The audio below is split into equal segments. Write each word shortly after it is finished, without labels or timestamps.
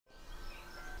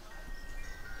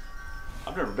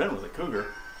I've never been with a Cougar.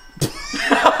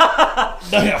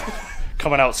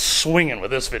 Coming out swinging with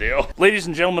this video. Ladies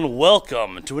and gentlemen,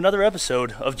 welcome to another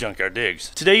episode of Junkyard Digs.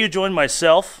 Today you join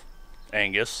myself,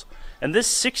 Angus, and this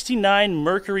 69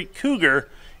 Mercury Cougar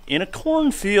in a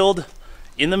cornfield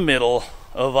in the middle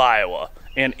of Iowa.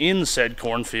 And in said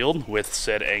cornfield, with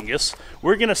said Angus,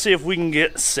 we're going to see if we can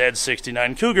get said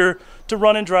 69 Cougar to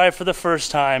run and drive for the first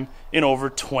time in over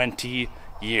 20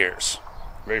 years.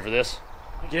 Ready for this?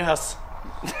 Yes.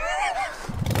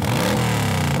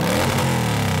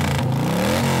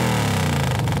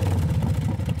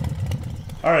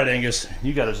 Alright, Angus,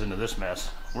 you got us into this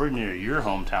mess. We're near your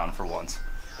hometown for once.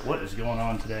 What is going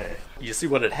on today? You see,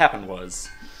 what had happened was,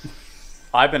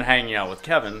 I've been hanging out with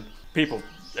Kevin. People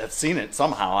have seen it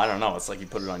somehow. I don't know. It's like he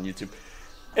put it on YouTube.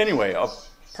 Anyway, a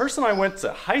person I went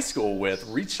to high school with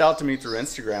reached out to me through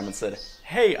Instagram and said,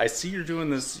 hey, I see you're doing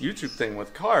this YouTube thing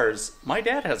with cars. My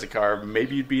dad has a car.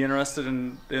 Maybe you'd be interested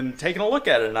in taking a look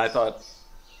at it. And I thought,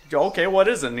 okay, what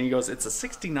is it? And he goes, it's a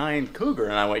 69 Cougar.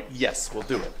 And I went, yes, we'll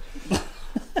do it.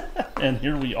 And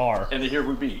here we are. And here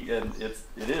we be. And it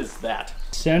is that.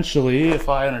 Essentially, if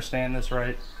I understand this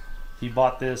right, he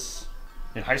bought this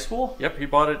in high school? Yep, he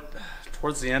bought it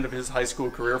towards the end of his high school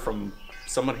career from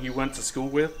someone he went to school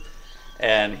with.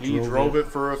 And he drove it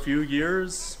for a few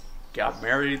years, got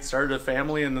married, started a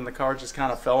family, and then the car just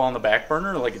kind of fell on the back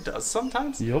burner like it does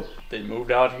sometimes. Yep. They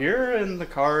moved out here, and the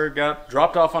car got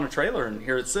dropped off on a trailer, and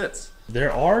here it sits.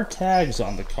 There are tags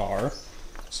on the car,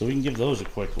 so we can give those a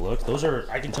quick look. Those are,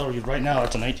 I can tell you right now,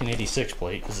 it's a 1986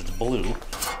 plate because it's blue.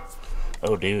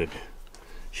 Oh, dude.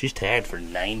 She's tagged for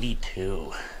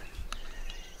 92.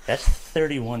 That's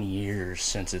 31 years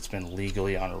since it's been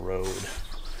legally on a road.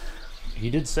 He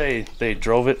did say they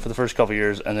drove it for the first couple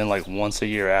years and then like once a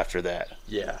year after that.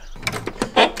 Yeah.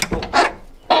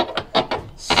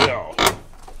 So,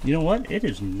 you know what? It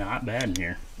is not bad in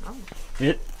here.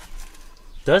 It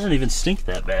doesn't even stink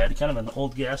that bad. Kind of an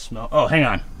old gas smell. Oh, hang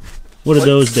on. What are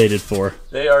those dated for?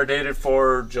 They are dated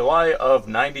for July of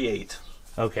 98.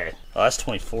 Okay. Oh, that's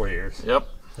 24 years. Yep.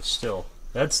 That's still,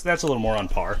 that's a little more on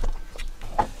par.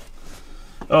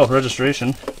 Oh,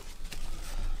 registration.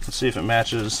 Let's see if it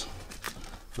matches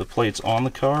the plates on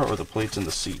the car or the plates in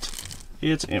the seat.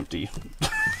 It's empty.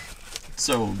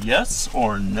 So, yes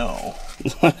or no?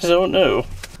 I don't know.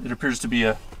 It appears to be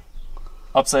a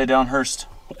upside down hearse.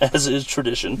 As is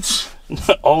tradition.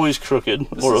 Always crooked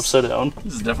or upside down.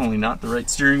 This is definitely not the right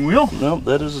steering wheel. Nope,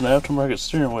 that is an aftermarket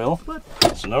steering wheel.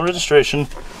 So no registration.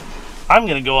 I'm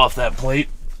going to go off that plate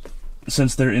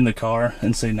since they're in the car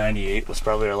and say 98 was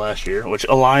probably our last year, which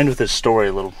aligned with his story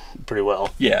a little pretty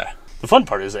well. Yeah. The fun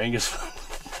part is Angus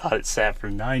thought it sat for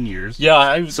 9 years. Yeah,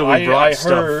 I stuff.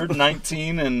 heard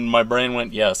 19 and my brain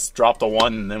went, yes, drop the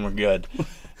 1 and then we're good.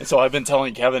 And so I've been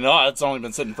telling Kevin, oh, it's only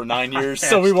been sitting for 9 years.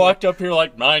 So we walked up here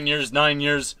like 9 years.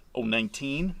 Oh,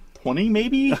 19? 20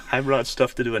 maybe? I brought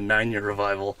stuff to do a 9-year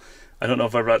revival. I don't know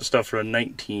if I brought stuff for a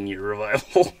 19-year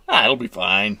revival. It'll be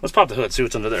fine. Let's pop the hood, see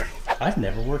what's under there. I've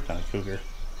never worked on a Cougar.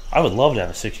 I would love to have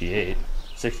a 68,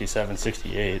 67,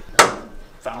 68.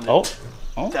 Found it.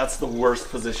 Oh. That's the worst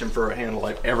position for a handle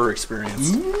I've ever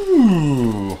experienced.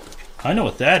 Ooh. I know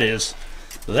what that is.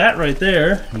 That right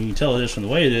there, and you can tell it is from the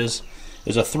way it is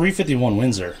a 351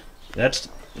 Windsor. That's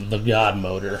the God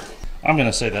motor. I'm going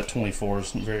to say that 24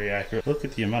 is very accurate. Look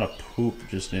at the amount of poop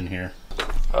just in here.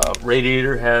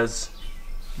 Radiator has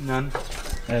none.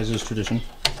 As is tradition.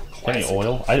 Any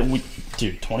oil?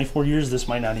 Dude, 24 years, this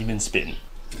might not even spin.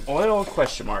 Oil,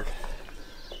 question mark.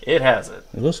 It has it.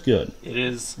 It looks good. It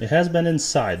is. It has been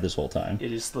inside this whole time.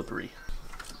 It is slippery.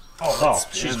 Oh,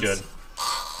 she's good.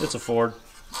 It's a Ford.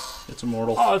 It's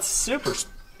immortal. Oh, it's super.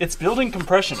 It's building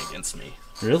compression against me.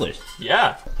 Really?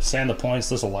 Yeah. Sand the points,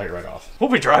 this will light right off.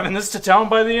 We'll be driving this to town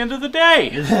by the end of the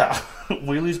day. Yeah.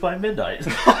 Wheelies by midnight.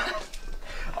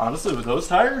 Honestly, with those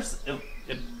tires,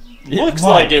 it looks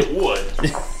like it would.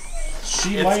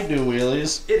 She might do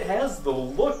wheelies. It has the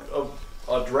look of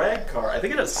a drag car. I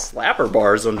think it has slapper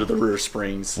bars under the rear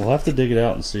springs. We'll have to dig it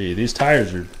out and see. These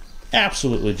tires are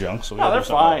absolutely junk, so we gotta they're do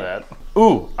something fine. about that.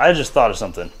 Ooh, I just thought of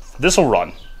something. This will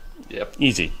run. Yep.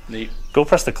 Easy. Neat. Go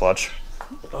press the clutch.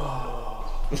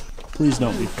 Oh. Please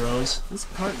don't be froze. This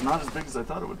car is not as big as I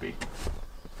thought it would be.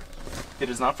 It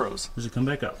is not froze. Does it come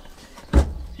back up?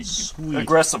 Sweet.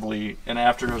 Aggressively and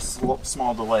after a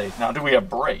small delay. Now, do we have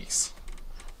brakes?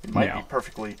 It might be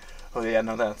perfectly. Oh yeah,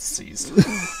 no, that's seized.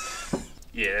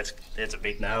 Yeah, that's a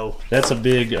big no. That's a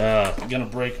big. Gonna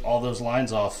break all those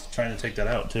lines off trying to take that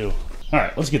out too. All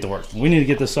right, let's get to work. We need to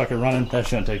get this sucker running. That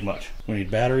shouldn't take much. We need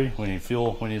battery. We need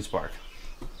fuel. We need spark.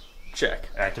 Check.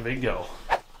 Activate. Go.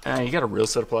 You got a real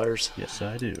set of pliers? Yes,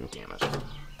 I do. Damn it.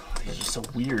 These are so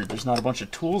weird. There's not a bunch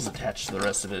of tools attached to the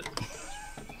rest of it.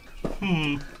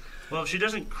 Well, if she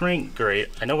doesn't crank great,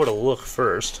 I know where to look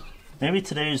first. Maybe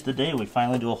today is the day we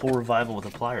finally do a whole revival with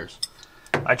the pliers.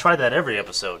 I try that every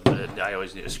episode, but I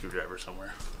always need a screwdriver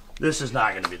somewhere. This is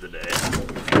not going to be the day.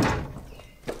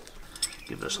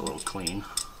 Give this a little clean,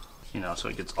 you know, so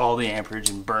it gets all the amperage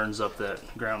and burns up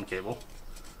that ground cable.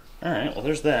 All right, well,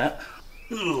 there's that.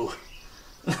 Ooh.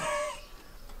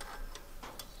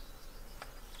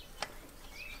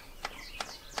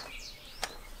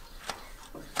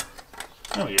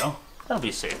 There we go. That'll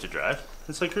be safe to drive.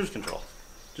 It's like cruise control.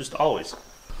 Just always.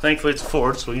 Thankfully it's a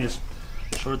Ford, so we can just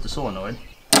short the solenoid.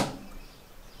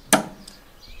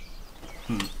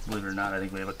 Believe it or not, I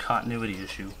think we have a continuity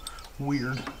issue.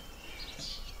 Weird.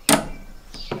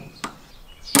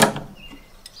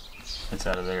 It's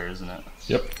out of there, isn't it?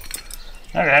 Yep.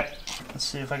 Okay. Let's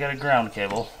see if I got a ground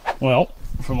cable. Well,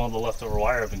 from all the leftover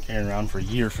wire I've been carrying around for a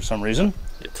year for some reason.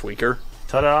 You tweaker.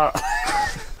 Ta-da!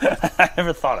 I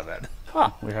never thought of that. Huh.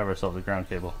 We have ourselves a ground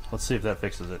cable. Let's see if that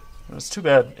fixes it. It's too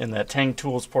bad in that Tang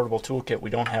Tools portable toolkit we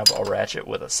don't have a ratchet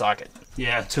with a socket.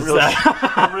 Yeah, it's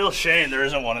a real shame there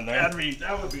isn't one in there. That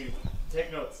would be.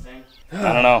 Take notes, Tang.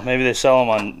 I don't know. Maybe they sell them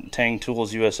on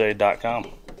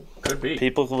tangtoolsusa.com. Could be.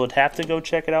 People would have to go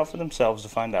check it out for themselves to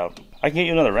find out. I can get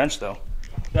you another wrench though.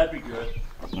 That'd be good.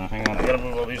 No, hang on, I gotta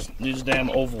move all these damn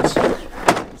ovals.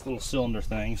 These little cylinder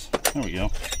things. There we go.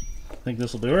 Think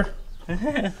this will do her?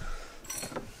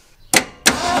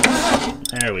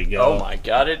 There we go. Oh my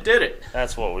god, it did it.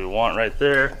 That's what we want right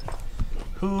there.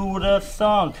 Who would have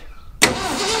thunk?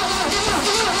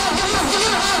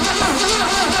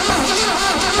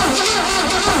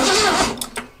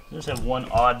 Just have one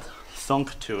odd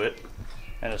thunk to it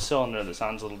and a cylinder that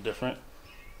sounds a little different.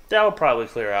 That'll probably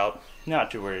clear out.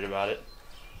 Not too worried about it.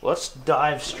 Let's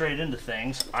dive straight into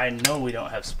things. I know we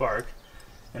don't have spark,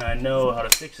 and I know how to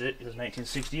fix it because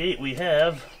 1968 we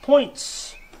have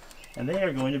points. And they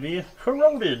are going to be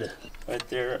corroded. Right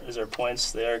there is our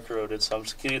points. They are corroded. So I'm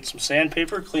just going to get some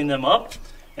sandpaper, clean them up.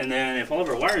 And then if all of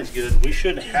our wiring's good, we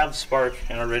should have spark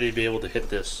and are ready to be able to hit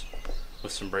this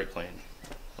with some brake clean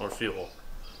or fuel.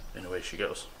 And away she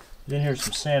goes. Then here's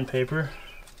some sandpaper.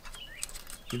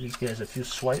 Give these guys a few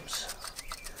swipes.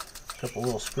 A couple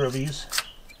little scrubbies.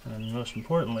 And most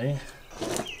importantly,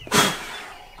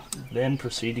 then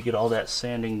proceed to get all that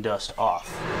sanding dust off.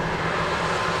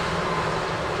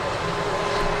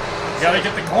 Gotta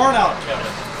get the corn out,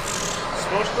 Kevin. It's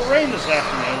supposed to rain this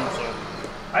afternoon, so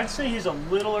I'd say he's a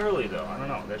little early though. I don't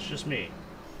know, that's just me.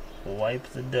 Wipe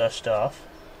the dust off.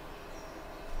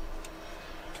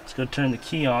 Let's go turn the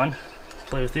key on,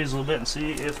 play with these a little bit and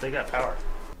see if they got power.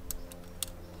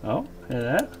 Oh, hear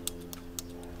that?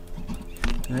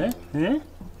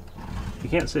 You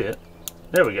can't see it.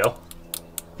 There we go.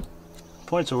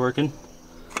 Points are working.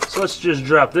 So let's just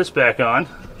drop this back on.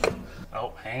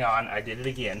 Oh, hang on, I did it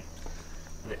again.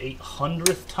 The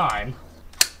 800th time.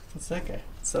 What's that guy?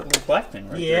 It's that little black thing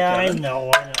right there. Yeah, I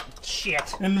know.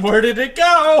 Shit. And where did it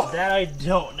go? That I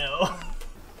don't know.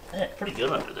 Yeah, pretty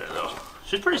good under there, though.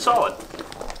 She's pretty solid.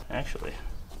 Actually,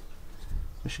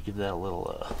 we should give that a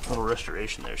little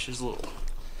restoration there. She's a little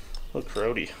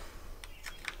corrody.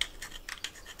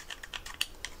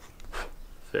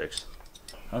 Fixed.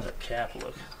 How's our cap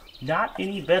look? Not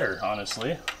any better,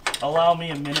 honestly. Allow me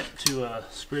a minute to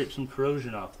scrape some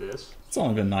corrosion off this. It's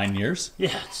only been 9 years.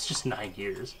 Yeah, it's just 9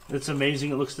 years. It's amazing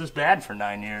it looks this bad for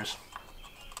 9 years.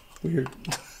 Weird.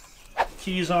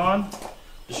 Keys on.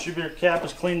 Distributor cap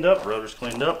is cleaned up. Rotor's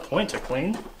cleaned up. Points are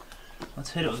cleaned.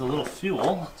 Let's hit it with a little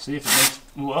fuel. See if it makes...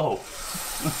 Whoa.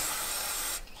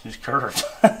 She's curved.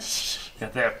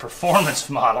 Got that performance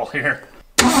model here.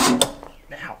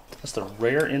 Now, that's the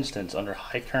rare instance under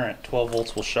high current 12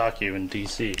 volts will shock you in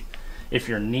DC. If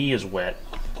your knee is wet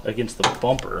against the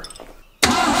bumper. I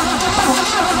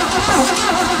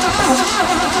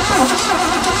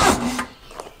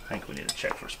think we need to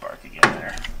check for spark again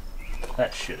there.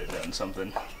 That should have done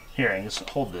something. Here, Angus,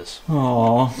 hold this.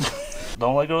 Aww.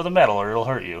 Don't let go of the metal or it'll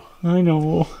hurt you. I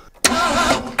know.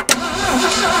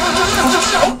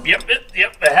 Oh, yep, it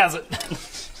has it.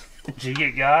 Did you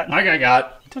get got? I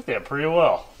got. You took that pretty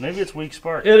well. Maybe it's weak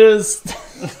spark. It is.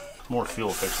 More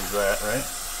fuel fixes that, right?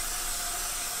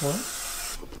 What?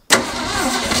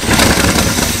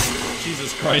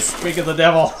 Jesus Christ, speak of the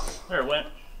devil. There it went.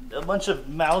 A bunch of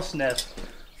mouse nests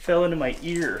fell into my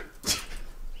ear.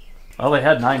 Well, they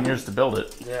had 9 years to build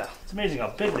it. Yeah. It's amazing how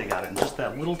big they got it in just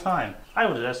that little time. I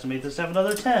would estimate this to have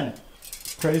another 10.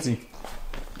 Crazy.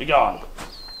 Be gone.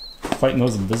 Fighting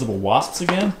those invisible wasps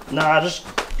again? Nah, just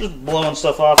blowing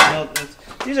stuff off. You know,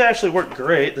 these actually work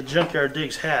great. The Junkyard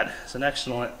Digs hat is an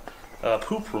excellent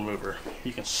poop remover.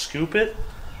 You can scoop it,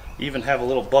 even have a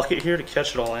little bucket here to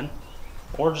catch it all in,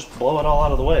 or just blow it all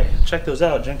out of the way. Check those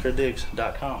out at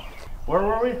junkyarddigs.com. Where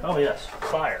were we? Oh yes,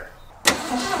 fire.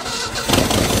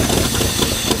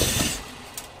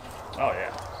 Oh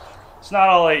yeah. It's not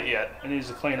all ate yet. It needs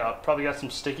to clean up. Probably got some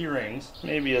sticky rings.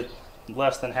 Maybe a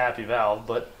less than happy valve,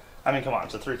 but I mean, come on,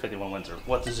 it's a 351 Windsor.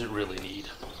 What does it really need?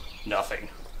 Nothing.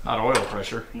 Not oil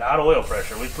pressure. Not oil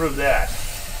pressure. We proved that.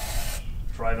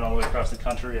 Driving all the way across the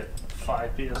country at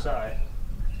 5 PSI.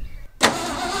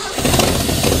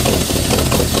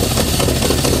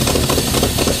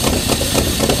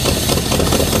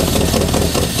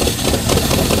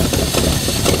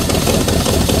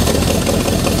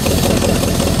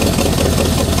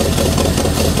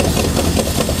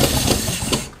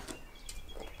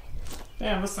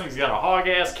 Damn, this thing's got a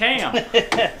hog-ass cam.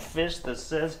 Fish that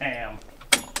says ham.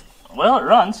 Well, it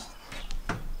runs.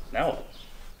 Now what?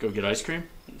 Go get ice cream?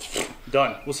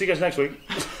 Done. We'll see you guys next week.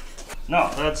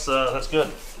 No, that's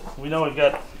good. We know we've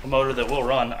got a motor that will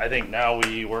run. I think now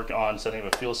we work on setting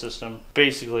up a fuel system.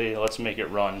 Basically, let's make it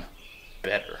run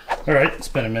better. All right, it's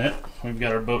been a minute. We've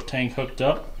got our boat tank hooked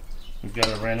up. We've got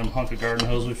a random hunk of garden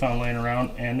hose we found laying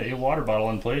around and a water bottle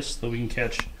in place so we can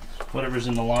catch whatever's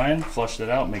in the line, flush that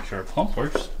out, make sure our pump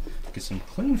works, get some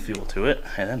clean fuel to it,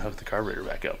 and then hook the carburetor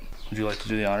back up. Would you like to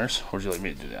do the honors, or would you like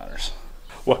me to do the honors?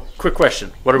 What? Quick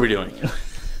question. What are we doing?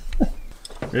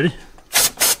 Ready?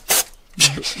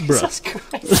 Jesus Christ.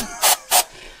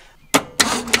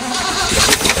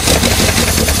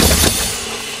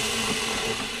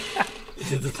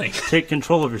 Do the thing. Take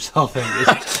control of yourself, Angus.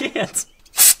 I can't.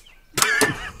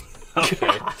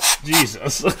 Okay.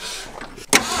 Jesus.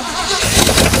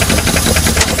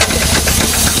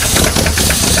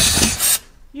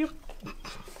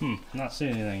 Not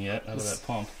seeing anything yet out of that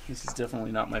pump. This is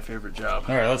definitely not my favorite job.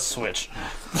 Alright, let's switch.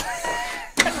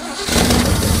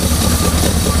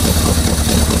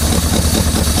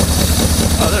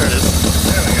 Oh, there it is.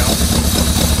 There we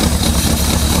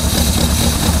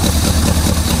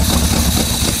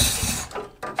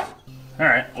go.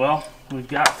 Alright, well, we've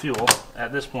got fuel.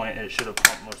 At this point, it should have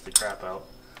pumped most of the crap out.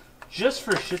 Just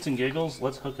for shits and giggles,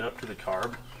 let's hook it up to the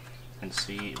carb and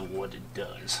see what it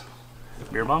does.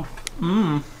 Beer bong?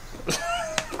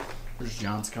 Where's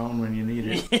John's cone when you need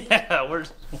it? Yeah,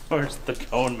 where's the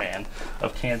cone man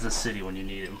of Kansas City when you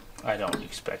need him? I don't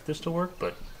expect this to work,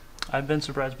 but I've been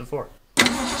surprised before.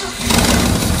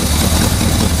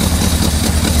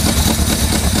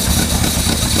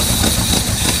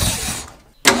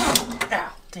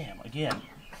 Ah, damn, again.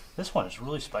 This one is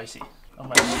really spicy. Oh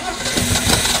my God.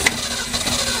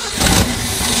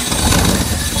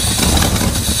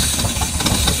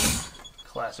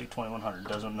 Classic 2100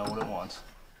 doesn't know what it wants.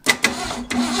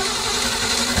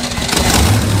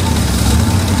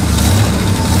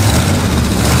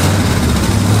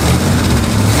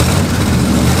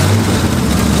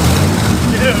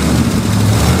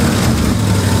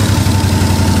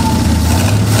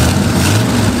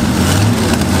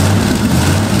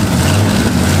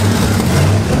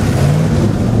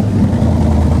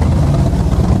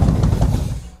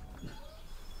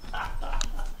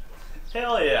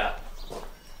 Hell yeah.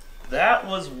 That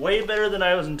was way better than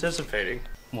I was anticipating.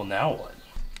 Well, now what?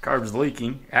 Carb's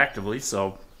leaking actively,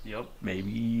 so Yep.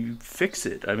 maybe fix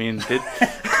it. I mean,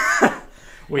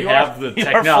 we You have are- the you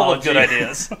technology. are full of good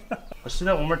ideas. Let's do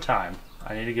that one more time.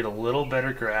 I need to get a little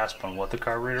better grasp on what the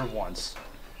carburetor wants.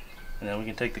 And then we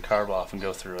can take the carb off and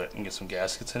go through it and get some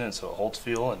gaskets in it so it holds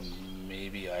fuel and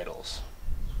maybe idles.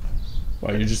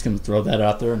 Well, you're just going to throw that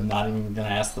out there and not even going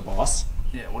to ask the boss?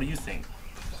 Yeah, what do you think?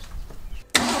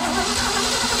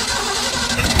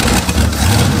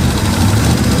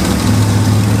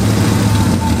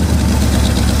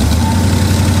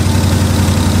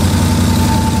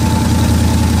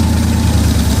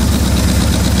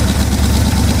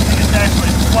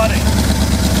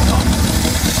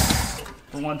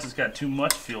 Once it's got too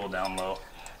much fuel down low.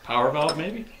 Power valve,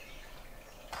 maybe?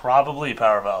 Probably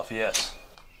power valve, yes.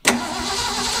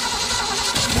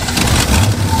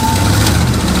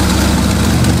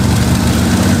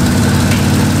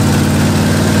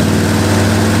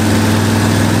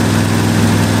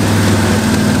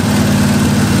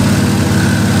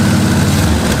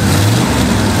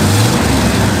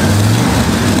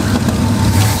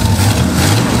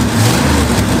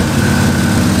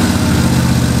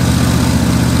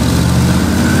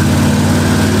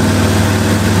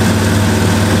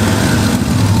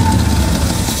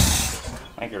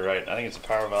 It's a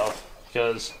power valve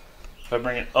because if I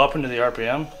bring it up into the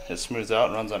RPM, it smooths out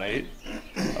and runs on 8.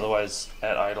 Otherwise,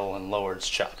 at idle and lower, it's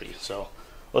choppy. So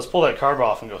let's pull that carb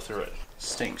off and go through it.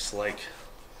 Stinks like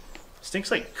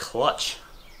Stinks like clutch.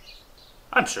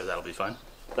 I'm sure that'll be fine.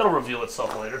 That'll reveal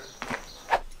itself later.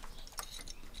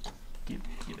 Get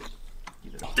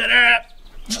it. Ta-da!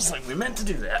 Just like we meant to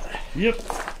do that. Yep.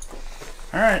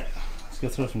 Alright. Let's go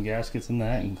throw some gaskets in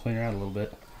that and clean her out a little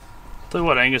bit. Tell you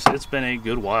what, Angus, it's been a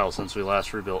good while since we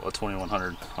last rebuilt a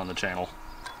 2100 on the channel.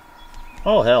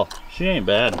 Oh hell, she ain't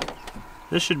bad.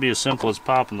 This should be as simple as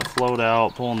popping the float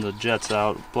out, pulling the jets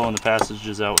out, blowing the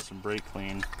passages out with some brake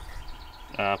clean,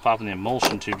 popping the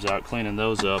emulsion tubes out, cleaning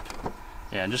those up,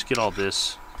 and just get all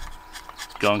this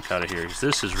gunk out of here, because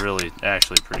this is really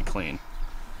actually pretty clean.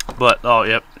 But, oh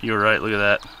yep, you were right, look at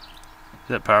that.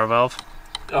 See that power valve?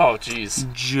 Oh jeez.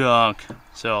 Junk.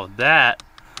 So that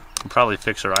will probably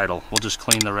fix our idle. We'll just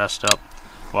clean the rest up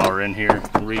while we're in here,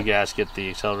 re-gasket the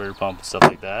accelerator pump and stuff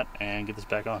like that, and get this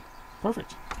back on.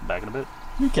 Perfect. Back in a bit.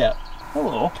 Recap.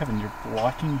 Hello. Kevin, you're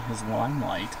blocking his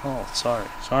limelight. Oh, sorry.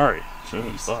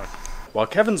 Jeez. Fuck. While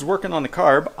Kevin's working on the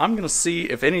carb, I'm going to see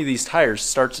if any of these tires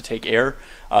start to take air,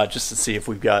 just to see if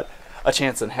we've got a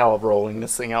chance in hell of rolling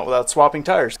this thing out without swapping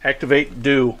tires. Activate,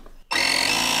 do.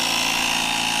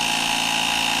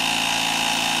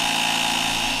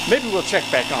 Maybe we'll check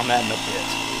back on that in a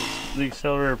bit. The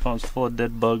accelerator pump's full of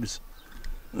dead bugs.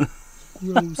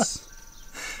 Gross.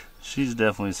 She's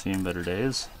definitely seen better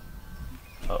days.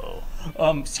 Uh-oh.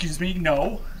 Excuse me,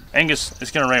 no. Angus,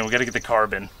 it's gonna rain. We gotta get the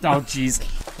carb in. Oh, jeez.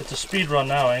 It's a speed run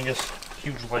now, Angus.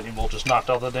 Huge lightning bolt just knocked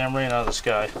all the damn rain out of the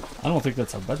sky. I don't think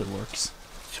that's how weather works.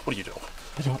 What do you do?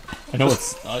 I know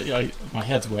it's... my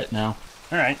head's wet now.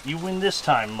 Alright, you win this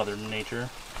time, Mother Nature.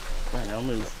 Fine, I'll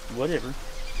move. Whatever.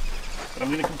 But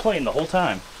I'm gonna complain the whole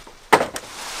time.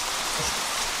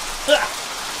 Ah!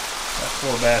 That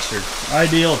poor bastard.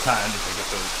 Ideal time to take a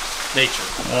poop. Nature.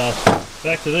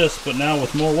 Back to this, but now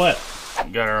with more wet.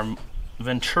 We got our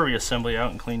Venturi assembly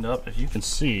out and cleaned up. If you can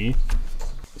see,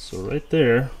 so right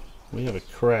there, we have a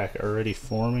crack already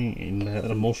forming in that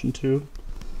emulsion tube.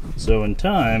 So in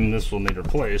time, this will need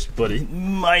replaced, but it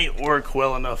might work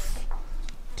well enough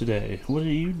today. What are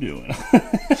you doing?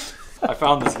 I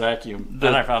found this vacuum,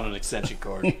 then I found an extension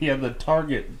cord. Yeah, the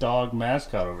Target dog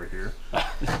mascot over here.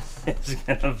 It's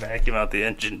gonna vacuum out the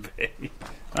engine bay.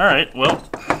 Alright, well,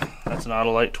 that's an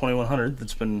Autolite 2100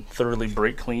 that's been thoroughly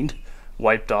brake cleaned,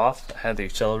 wiped off, had the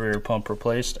accelerator pump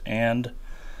replaced, and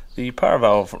the power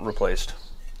valve replaced.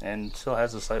 And still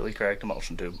has a slightly cracked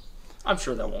emulsion tube. I'm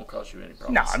sure that won't cause you any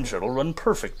problems. No, I'm sure it'll run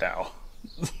perfect now.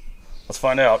 Let's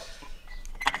find out.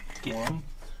 1,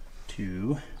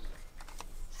 2,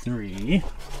 3.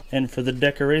 And for the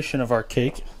decoration of our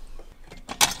cake,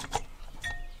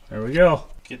 there we go.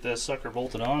 Get that sucker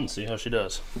bolted on and see how she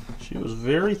does. She was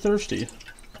very thirsty.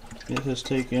 It has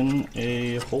taken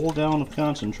a whole gallon of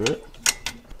concentrate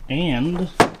and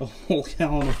a whole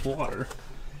gallon of water.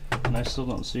 And I still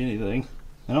don't see anything.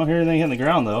 I don't hear anything hitting the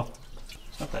ground though.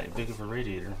 It's not that big of a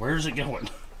radiator. Where is it going?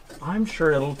 I'm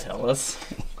sure it'll tell us.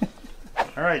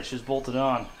 Alright, she's bolted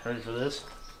on. Ready for this?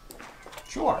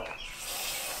 Sure.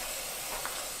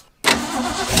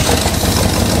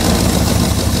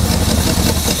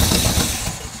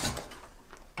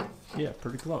 Yeah,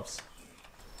 pretty close.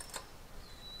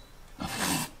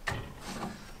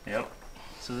 Yep.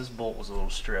 So this bolt was a little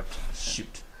stripped.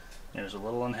 Shoot. It was a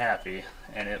little unhappy,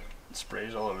 and it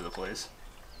sprays all over the place.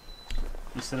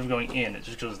 Instead of going in, it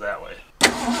just goes that way.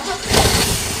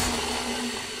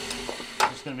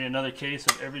 It's going to be another case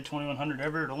of every 2100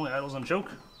 ever. It only idles on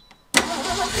choke.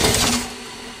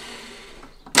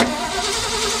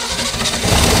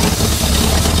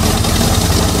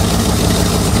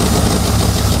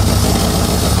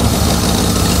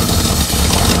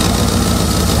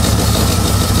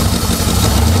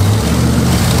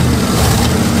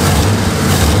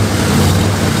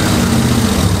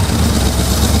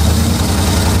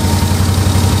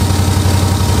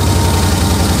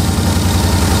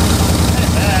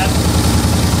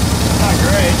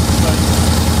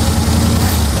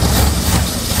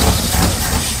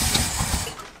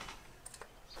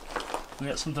 We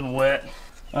got something wet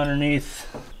underneath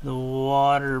the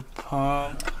water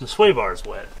pump. The sway bar is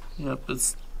wet. Yep,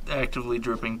 it's actively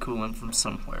dripping coolant from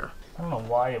somewhere. I don't know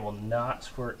why it will not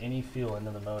squirt any fuel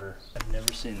into the motor. I've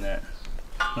never seen that.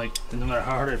 Like, no matter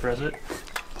how hard I press it,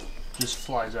 it just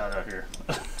flies out here.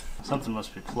 Something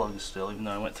must be plugged still, even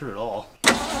though I went through it all.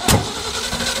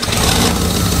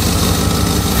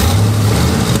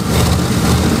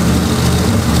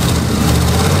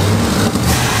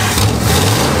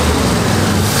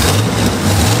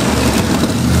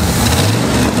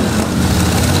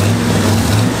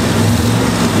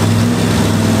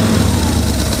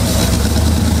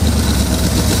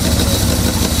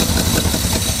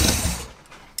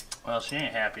 Well, she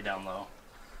ain't happy down low.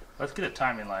 Let's get a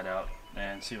timing light out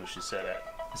and see what she said at.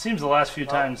 It seems the last few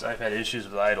times I've had issues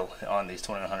with idle on these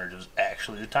 2100s, it was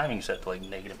actually the timing set to like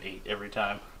 -8 every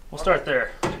time. We'll start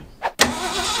there.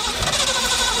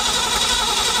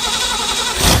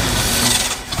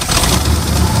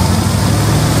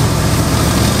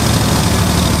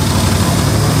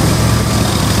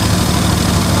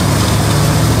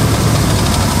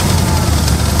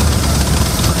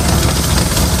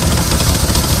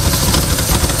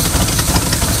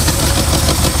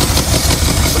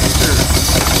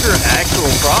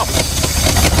 Problem. It's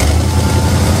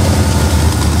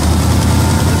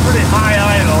pretty high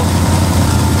idle,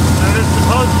 and it's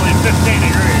supposedly 15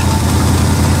 degrees.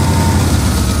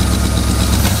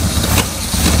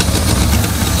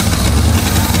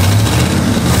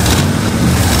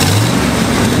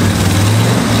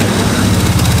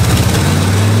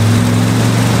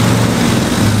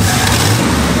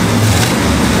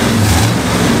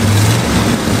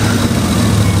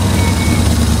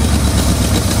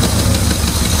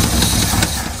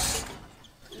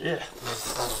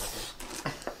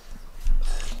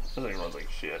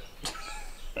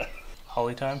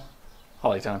 Holly time?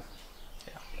 Holly time.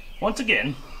 Yeah. Once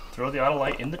again, throw the auto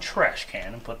light in the trash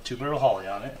can and put 2-barrel Holly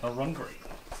on it. It'll run great.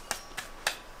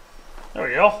 There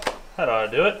we go. That ought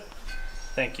to do it.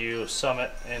 Thank you, Summit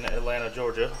in Atlanta,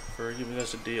 Georgia, for giving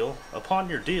us a deal upon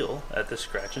your deal at the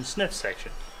Scratch and Sniff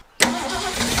section.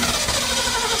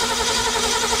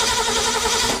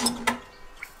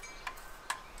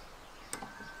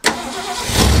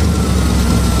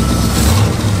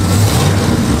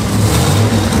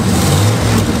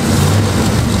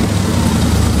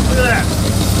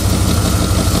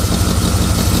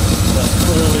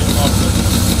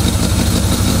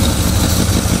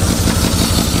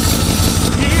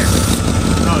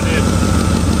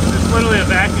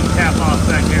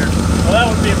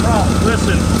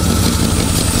 Listen.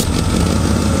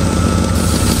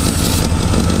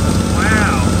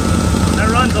 Wow. That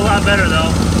runs a lot better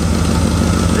though.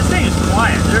 This thing is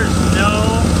quiet. There's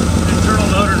no internal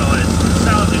motor noise. It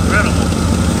sounds incredible.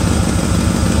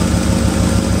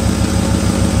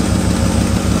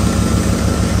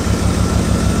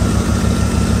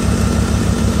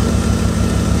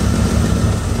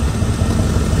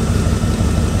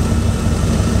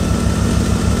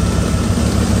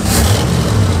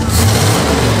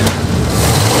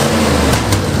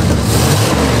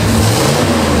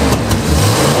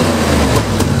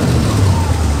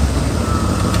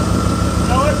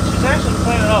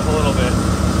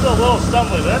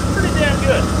 Stumbling, but that's pretty damn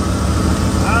good.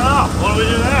 I don't know. What do we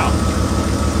do now?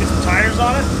 Get some tires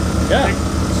on it? Yeah.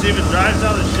 See if it drives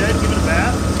out of the shed, give it a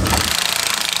bath.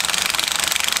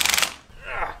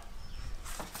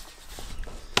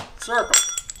 Circle.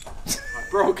 I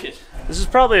broke it. This is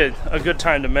probably a good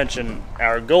time to mention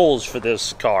our goals for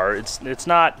this car. It's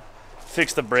not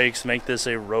fix the brakes, make this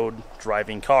a road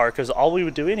driving car, because all we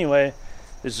would do anyway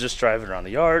is just drive it around the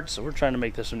yard, so we're trying to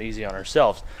make this one easy on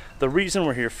ourselves. The reason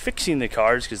we're here fixing the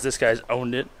car is because this guy's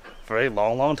owned it for a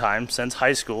long time, since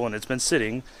high school, and it's been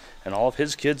sitting, and all of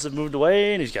his kids have moved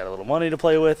away, and he's got a little money to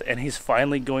play with, and he's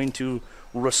finally going to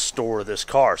restore this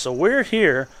car. So we're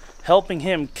here helping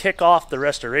him kick off the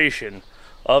restoration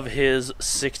of his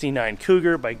 69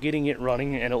 Cougar by getting it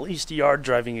running and at least yard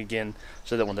driving again,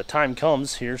 so that when the time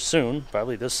comes here soon,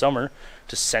 probably this summer,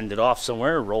 to send it off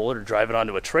somewhere, roll it or drive it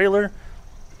onto a trailer,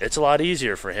 it's a lot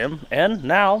easier for him. And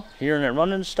now, hearing it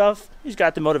running and stuff, he's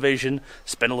got the motivation,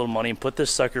 spend a little money and put this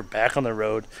sucker back on the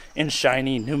road in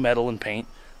shiny new metal and paint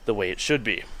the way it should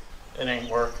be. It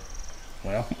ain't work.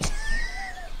 Well,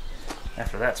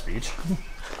 after that speech,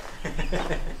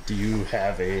 do you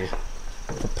have a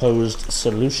proposed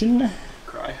solution?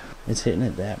 Cry. It's hitting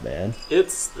it that bad.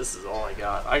 This is all I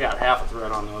got. I got half a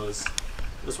thread on those.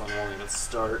 This one won't even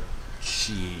start.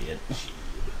 Shit.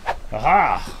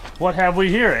 Aha! What have we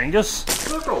here, Angus?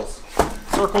 Circles.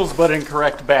 Circles, but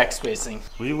incorrect back spacing.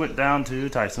 We went down to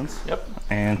Tyson's. Yep.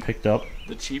 And picked up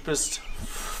the cheapest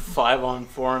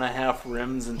 5-on-4.5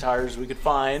 rims and tires we could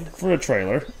find. For a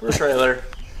trailer.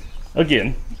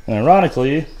 Again. And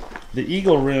ironically, the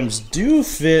Eagle rims do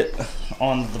fit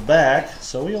on the back,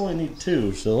 so we only need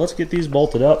 2. So let's get these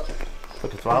bolted up, put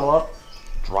the throttle up,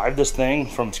 drive this thing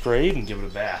from its grave, and give it a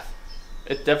bath.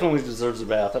 It definitely deserves a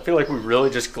bath. I feel like we really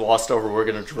just glossed over we're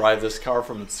going to drive this car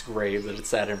from its grave that it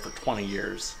sat in for 20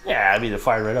 years. Yeah, I'd be to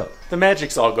fire right up. The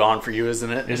magic's all gone for you, isn't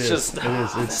it? It is. It's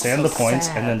stand the points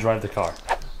and then drive the car.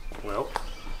 Well,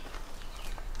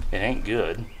 it ain't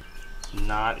good.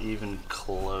 Not even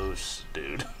close,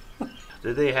 dude.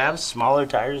 Did they have smaller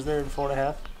tires there in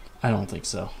 4.5? I don't think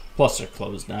so. Plus they're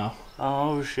closed now.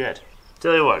 Oh, shit.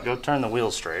 Tell you what, go turn the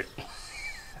wheels straight.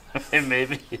 And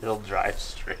maybe it'll drive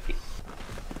straight.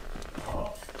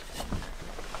 Oh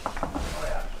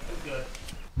yeah, good.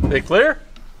 They clear?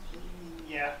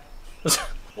 Yeah.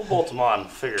 We'll bolt them on and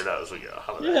figure it out as we go.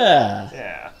 How about Yeah. that?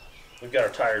 Yeah. We've got our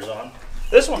tires on.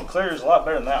 This one clears a lot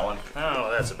better than that one. I don't know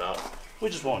what that's about. We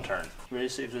just won't turn. Ready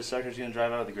to see if this sucker's gonna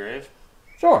drive out of the grave?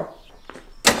 Sure.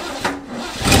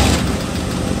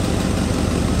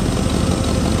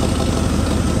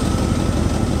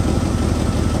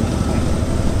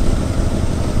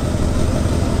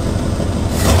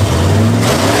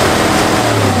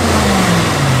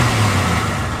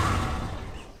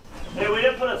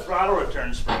 Throttle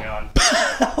return spring on.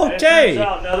 Okay. It turns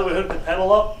out now that we hooked the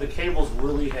pedal up, the cable's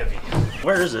really heavy.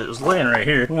 Where is it? It was laying right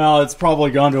here. Well, it's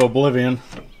probably gone to oblivion.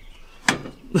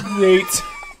 Neat.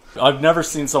 I've never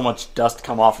seen so much dust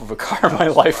come off of a car in my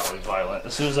life. Probably violent.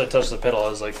 As soon as I touched the pedal, I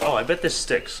was like, oh, I bet this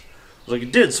sticks. I was like,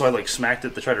 it did, so I like smacked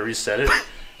it to try to reset it,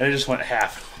 and it just went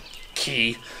half.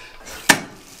 Key.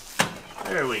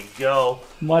 There we go.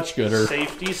 Much gooder.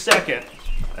 Safety second,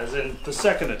 as in the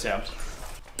second attempt.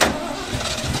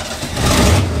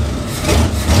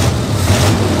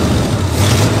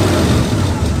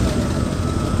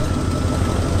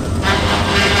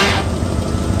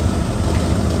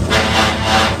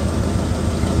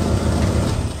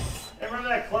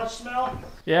 Smell?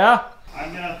 Yeah?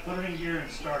 I'm gonna put it in gear and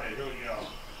start it. Here we go.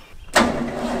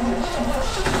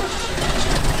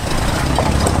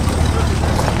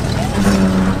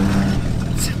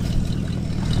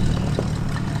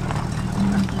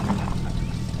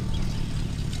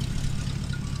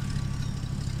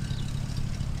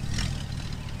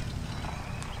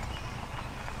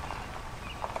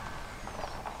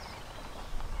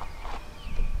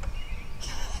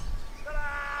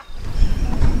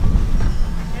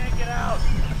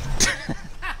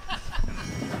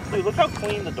 Dude, look how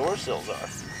clean the door sills are.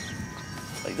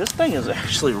 Like, this thing is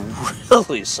actually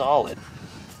really solid.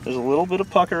 There's a little bit of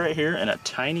pucker right here and a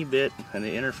tiny bit in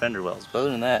the inner fender wells. But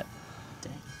other than that,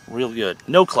 real good.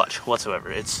 No clutch whatsoever.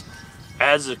 It's,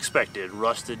 as expected,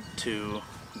 rusted to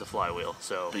the flywheel.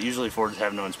 So usually Fords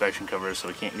have no inspection covers, so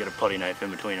we can't get a putty knife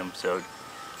in between them. So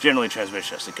generally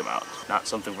transmission has to come out. Not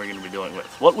something we're going to be dealing with.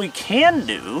 What we can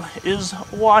do is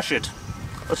wash it.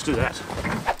 Let's do that.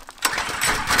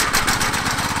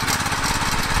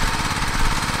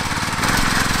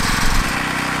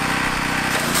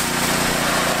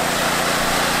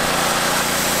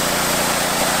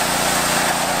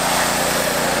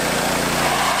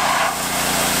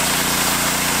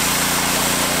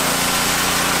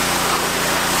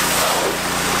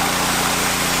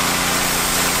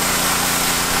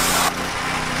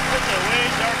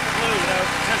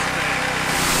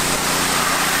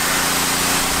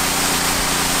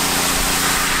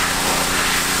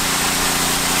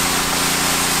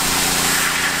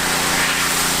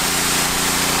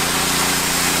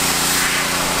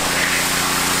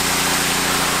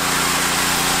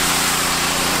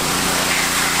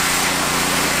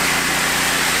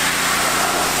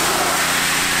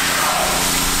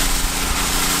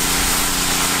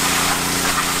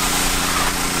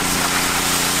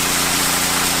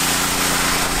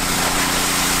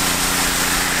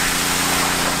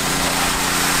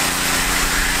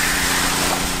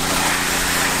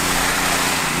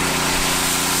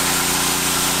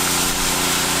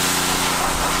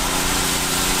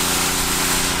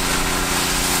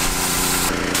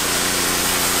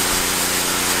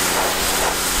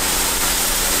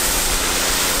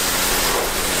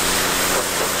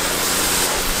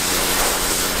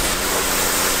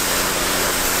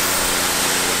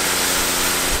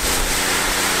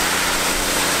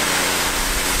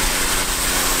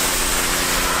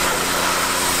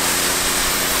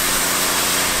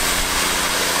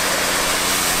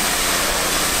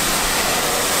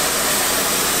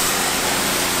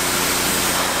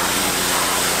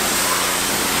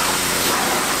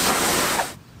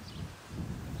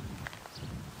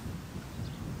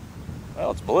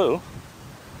 Well, it's blue.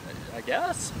 I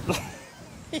guess.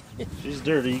 She's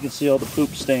dirty. You can see all the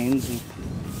poop stains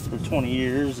for 20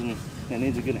 years, and it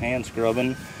needs a good hand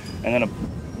scrubbing and then a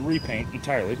repaint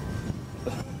entirely.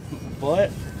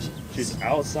 But she's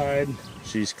outside,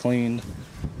 she's cleaned,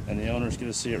 and the owner's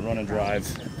going to see it run and drive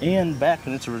and back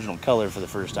in its original color for the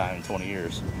first time in 20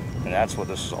 years. And that's what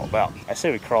this is all about. I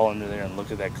say we crawl under there and look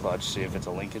at that clutch, see if it's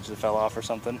a linkage that fell off or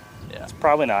something. Yeah. It's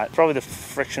probably not. It's probably the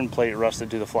friction plate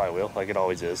rusted to the flywheel, like it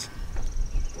always is.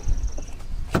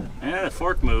 And the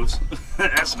fork moves.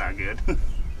 That's not good.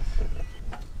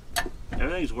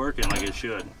 Everything's working like it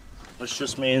should. Which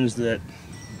just means that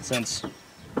since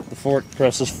the fork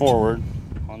presses forward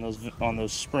on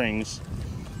those springs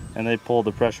and they pull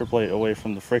the pressure plate away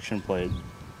from the friction plate,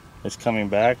 is coming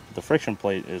back. The friction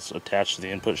plate is attached to the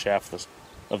input shaft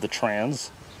of the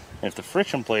trans. And if the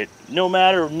friction plate, no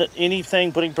matter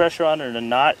anything putting pressure on it or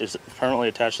not, is permanently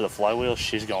attached to the flywheel,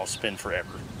 she's going to spin forever.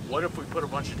 What if we put a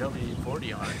bunch of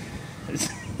WD-40 on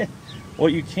it?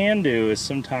 What you can do is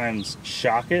sometimes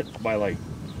shock it by like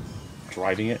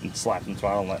driving it and slapping the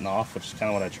throttle and letting off, which is kind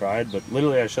of what I tried. But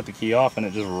literally I shut the key off and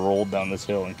it just rolled down this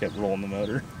hill and kept rolling the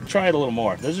motor. Try it a little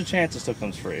more. There's a chance it still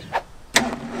comes free.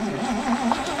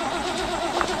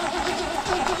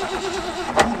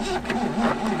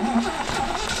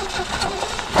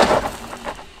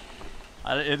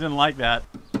 It didn't like that.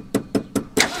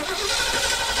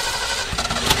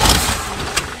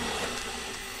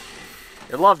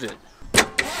 It loved it.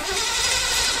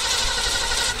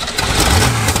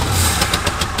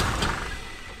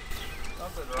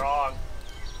 Something's wrong.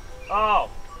 Oh,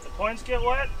 the points get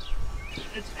wet?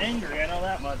 It's angry, I know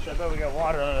that much. I bet we got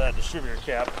water under that distributor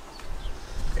cap.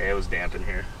 Yeah, it was damp in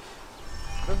here.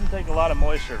 It doesn't take a lot of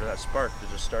moisture for that spark to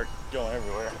just start going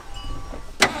everywhere.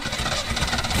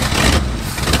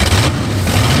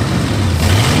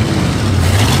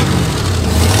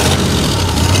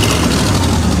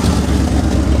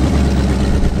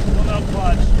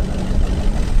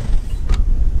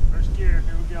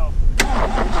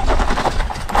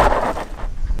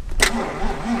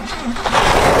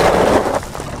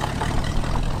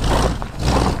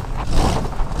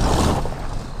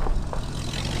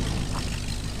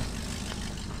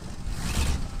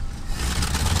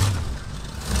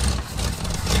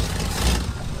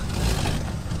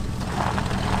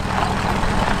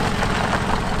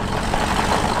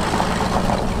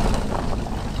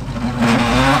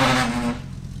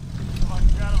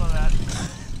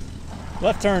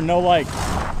 Left turn, no like.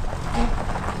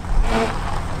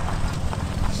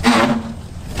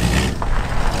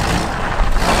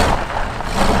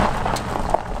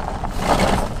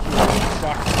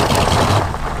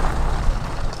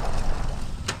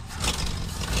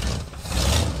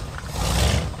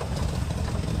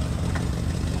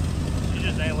 You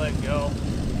just ain't letting go.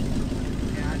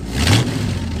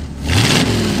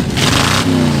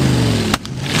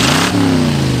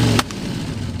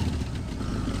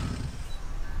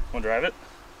 Want to drive it?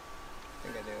 I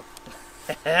think I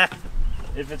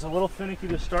do. If it's a little finicky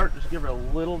to start, just give her a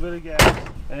little bit of gas.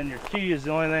 And then your key is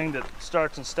the only thing that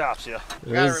starts and stops you.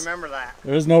 You gotta remember that.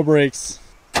 There's no brakes.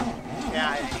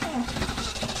 Yeah.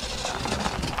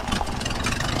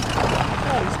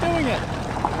 Oh, he's doing it.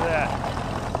 Look at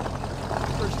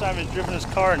that. First time he's driven his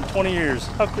car in 20 years.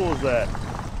 How cool is that?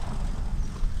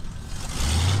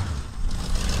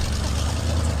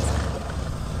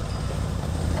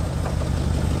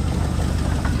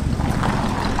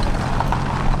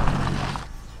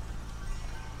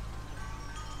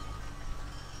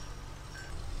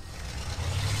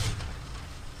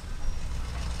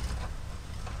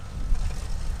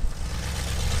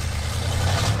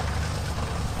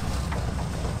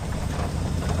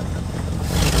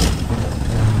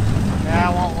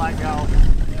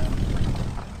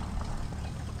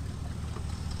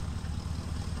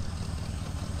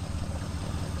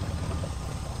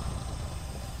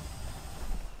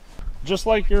 Just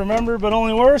like you remember, but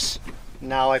only worse?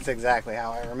 No, it's exactly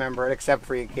how I remember it, except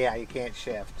for you can't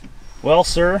shift. Well,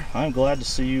 sir, I'm glad to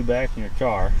see you back in your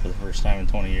car for the first time in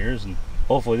 20 years, and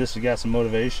hopefully this has got some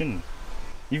motivation.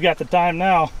 You've got the time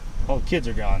now. All the kids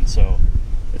are gone, so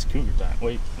it's Cougar time.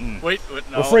 Wait, no.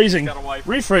 Rephrasing.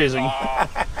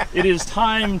 Rephrasing. It is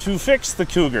time to fix the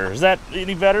Cougar. Is that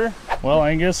any better? Well,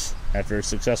 Angus, after a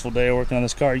successful day of working on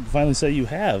this car, you can finally say you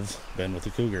have been with the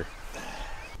Cougar.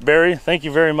 Barry, thank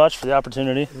you very much for the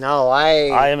opportunity. No,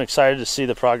 I am excited to see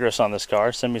the progress on this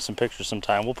car. Send me some pictures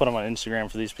sometime. We'll put them on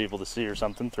Instagram for these people to see or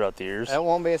something throughout the years. It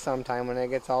won't be sometime. When it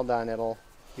gets all done,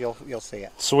 you'll see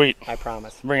it. Sweet. I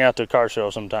promise. Bring it out to a car show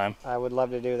sometime. I would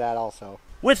love to do that also.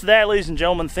 With that, ladies and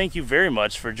gentlemen, thank you very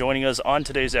much for joining us on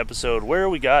today's episode where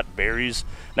we got Barry's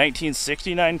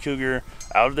 1969 Cougar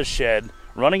out of the shed,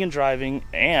 running and driving,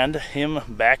 and him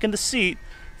back in the seat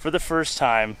for the first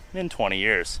time in 20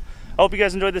 years. I hope you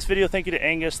guys enjoyed this video. Thank you to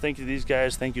Angus. Thank you to these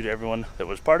guys. Thank you to everyone that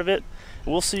was part of it.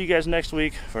 We'll see you guys next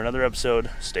week for another episode.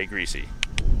 Stay greasy.